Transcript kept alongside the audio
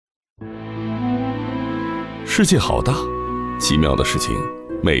世界好大，奇妙的事情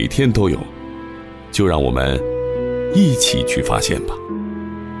每天都有，就让我们一起去发现吧。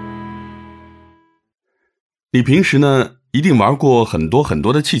你平时呢，一定玩过很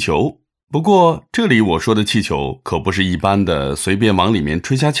多的气球，不过这里我说的气球可不是一般的随便往里面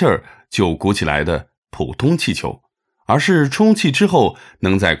吹下气儿就鼓起来的普通气球，而是充气之后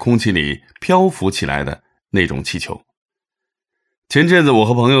能在空气里漂浮起来的那种气球。前阵子我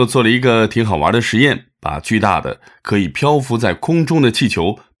和朋友做了一个挺好玩的实验，把巨大的可以漂浮在空中的气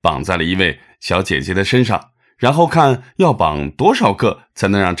球绑在了一位小姐姐的身上，然后看要绑多少个才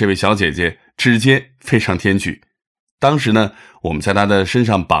能让这位小姐姐直接飞上天去。当时呢，我们在她的身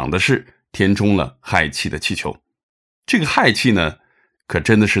上绑的是填充了氦气的气球。这个氦气呢，可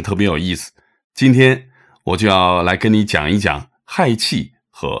真的是特别有意思。今天我就要来跟你讲一讲氦气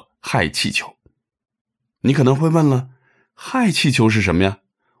和氦气球。你可能会问了，氦气球是什么呀？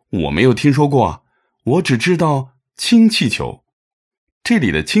我没有听说过啊，我只知道氢气球。这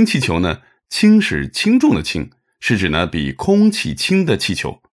里的氢气球呢，氢是轻重的轻，是指呢比空气轻的气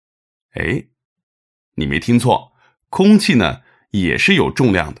球。诶，你没听错，空气呢也是有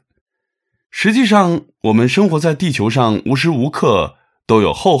重量的。实际上，我们生活在地球上，无时无刻都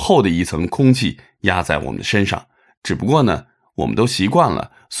有厚厚的一层空气压在我们的身上，只不过呢，我们都习惯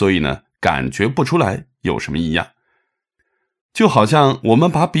了，所以呢，感觉不出来有什么异样。就好像我们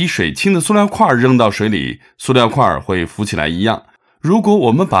把比水轻的塑料块扔到水里，塑料块会浮起来一样。如果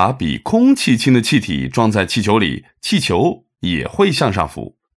我们把比空气轻的气体装在气球里，气球也会向上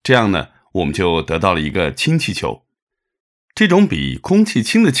浮，这样呢，我们就得到了一个氢气球。这种比空气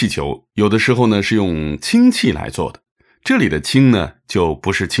轻的气球，有的时候呢是用氢气来做的。这里的氢呢，就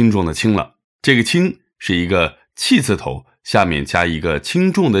不是轻重的轻了，这个氢是一个气字头，下面加一个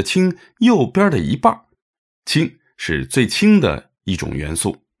轻重的轻，右边的一半。氢是最轻的一种元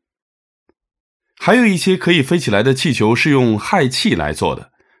素。还有一些可以飞起来的气球是用氦气来做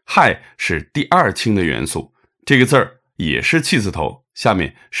的，氦是第二轻的元素，这个字儿也是气字头，下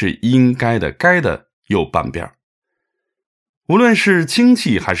面是应该的该的右半边。无论是氢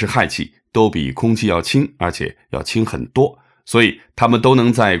气还是氦气，都比空气要轻，而且要轻很多，所以它们都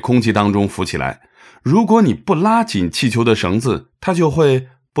能在空气当中浮起来。如果你不拉紧气球的绳子，它就会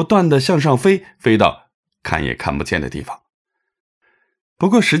不断地向上飞，飞到看也看不见的地方。不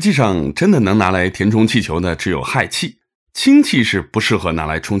过实际上真的能拿来填充气球呢，只有氦气。氢气是不适合拿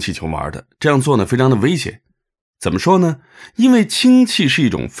来充气球玩的，这样做呢非常的危险。怎么说呢？因为氢气是一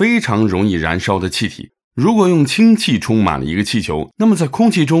种非常容易燃烧的气体，如果用氢气充满了一个气球，那么在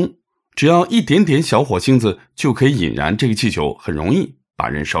空气中只要一点点小火星子就可以引燃这个气球，很容易把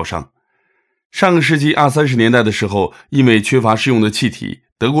人烧伤。上个世纪20-30年代的时候，因为缺乏适用的气体，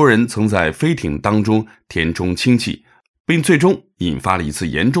德国人曾在飞艇当中填充氢气，并最终引发了一次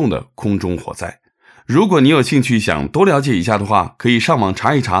严重的空中火灾。如果你有兴趣想多了解一下的话，可以上网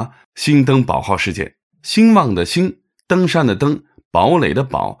查一查兴登堡号事件。兴旺的兴，登山的登，堡垒的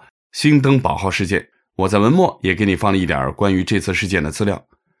堡，兴登堡号事件。我在文末也给你放了一点关于这次事件的资料。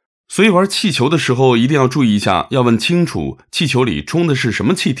所以玩气球的时候一定要注意一下，要问清楚气球里充的是什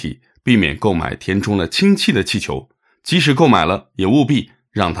么气体，避免购买填充了氢气的气球，即使购买了，也务必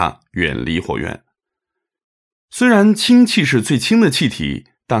让它远离火源。虽然氢气是最轻的气体，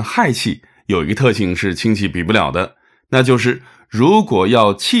但氦气有一个特性是氢气比不了的，那就是如果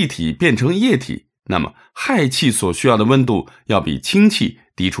要气体变成液体，那么氦气所需要的温度要比氢气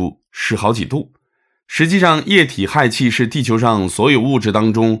低出10好几度。实际上，液体氦气是地球上所有物质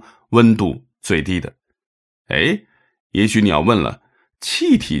当中温度最低的。诶，也许你要问了，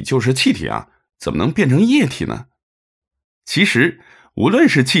气体就是气体啊，怎么能变成液体呢？其实无论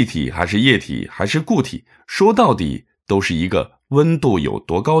是气体还是液体还是固体，说到底都是一个温度有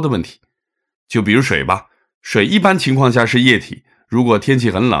多高的问题。就比如水吧，水一般情况下是液体，如果天气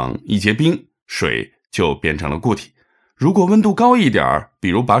很冷，一结冰，水就变成了固体。如果温度高一点，比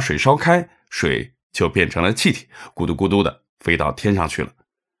如把水烧开，水就变成了气体，咕嘟咕嘟的飞到天上去了。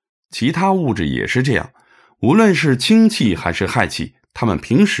其他物质也是这样，无论是氢气还是氦气，它们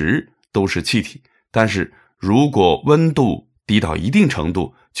平时都是气体，但是如果温度低到一定程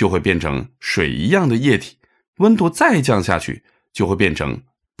度，就会变成水一样的液体，温度再降下去，就会变成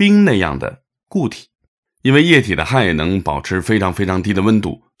冰那样的固体。因为液体的氦能保持非常非常低的温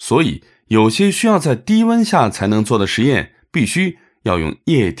度，所以有些需要在低温下才能做的实验，必须要用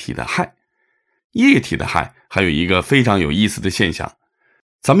液体的氦。液体的氦还有一个非常有意思的现象，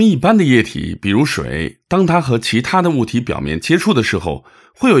咱们一般的液体，比如水，当它和其他的物体表面接触的时候，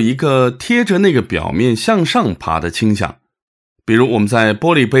会有一个贴着那个表面向上爬的倾向。比如我们在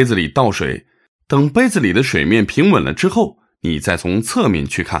玻璃杯子里倒水，等杯子里的水面平稳了之后，你再从侧面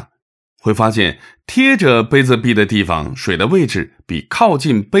去看，会发现贴着杯子壁的地方，水的位置比靠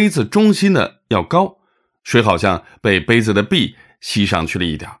近杯子中心的要高，水好像被杯子的壁吸上去了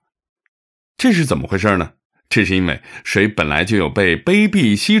一点。这是怎么回事呢？这是因为水本来就有被杯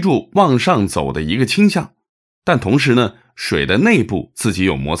壁吸住往上走的一个倾向，但同时呢，水的内部自己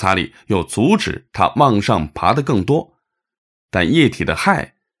有摩擦力，又阻止它往上爬得更多。但液体的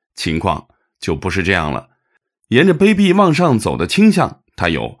氦情况就不是这样了，沿着杯壁往上走的倾向它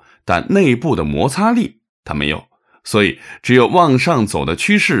有，但内部的摩擦力它没有，所以只有往上走的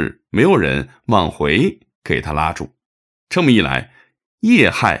趋势，没有人往回给它拉住。这么一来，液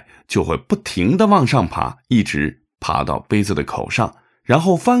氦就会不停地往上爬，一直爬到杯子的口上，然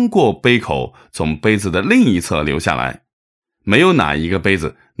后翻过杯口，从杯子的另一侧流下来。没有哪一个杯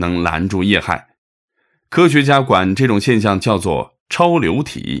子能拦住液氦。科学家管这种现象叫做超流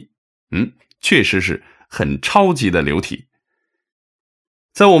体。确实是很超级的流体。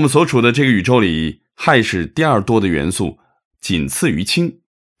在我们所处的这个宇宙里，氦是第二多的元素，仅次于氢。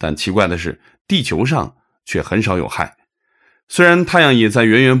但奇怪的是，地球上却很少有氦。虽然太阳也在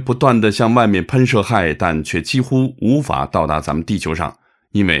源源不断地向外面喷射氦，但却几乎无法到达咱们地球上，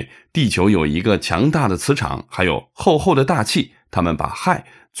因为地球有一个强大的磁场，还有厚厚的大气，它们把氦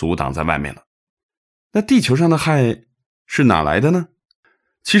阻挡在外面了。那地球上的氦是哪来的呢？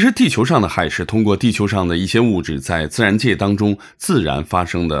其实地球上的氦是通过地球上的一些物质在自然界当中自然发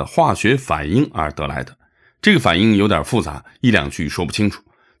生的化学反应而得来的。这个反应有点复杂，一两句说不清楚。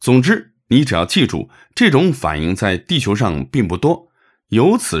总之，你只要记住，这种反应在地球上并不多，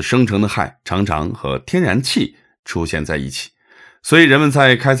由此生成的氦常常和天然气出现在一起。所以人们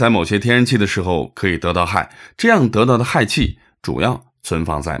在开采某些天然气的时候可以得到氦，这样得到的氦气主要存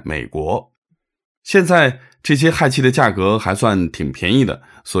放在美国。现在这些氦气的价格还算挺便宜的，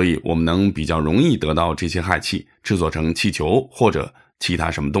所以我们能比较容易得到这些氦气，制作成气球或者其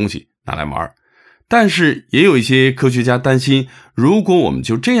他什么东西拿来玩。但是也有一些科学家担心，如果我们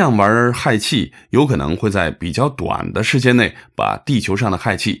就这样玩氦气，有可能会在比较短的时间内把地球上的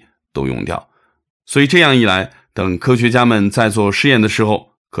氦气都用掉。所以这样一来，等科学家们在做实验的时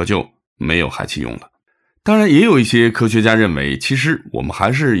候，可就没有氦气用了。当然也有一些科学家认为，其实我们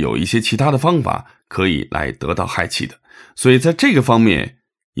还是有一些其他的方法可以来得到氦气的，所以在这个方面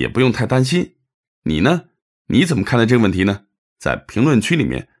也不用太担心。你呢？你怎么看待这个问题呢？在评论区里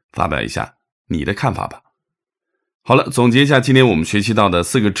面发表一下你的看法吧。好了，总结一下今天我们学习到的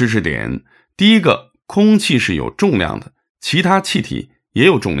4个知识点。第一个，空气是有重量的，其他气体也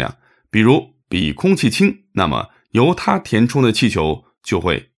有重量，比如比空气轻，那么由它填充的气球就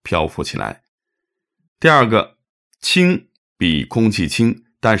会漂浮起来。第二个，氢比空气轻，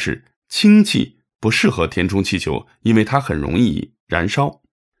但是氢气不适合填充气球，因为它很容易燃烧。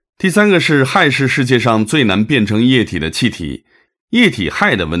第三个是氦是世界上最难变成液体的气体，液体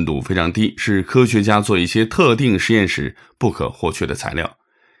氦的温度非常低，是科学家做一些特定实验时不可或缺的材料。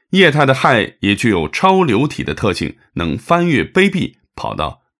液态的氦也具有超流体的特性，能翻越杯壁跑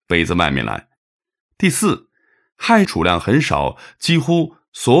到杯子外面来。第四，氦储量很少，几乎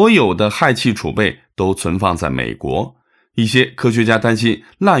所有的氦气储备都存放在美国。一些科学家担心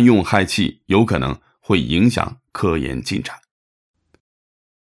滥用氦气有可能会影响科研进展。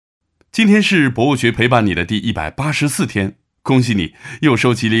今天是博物学陪伴你的第184天，恭喜你又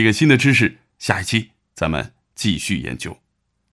收集了一个新的知识，下一期咱们继续研究。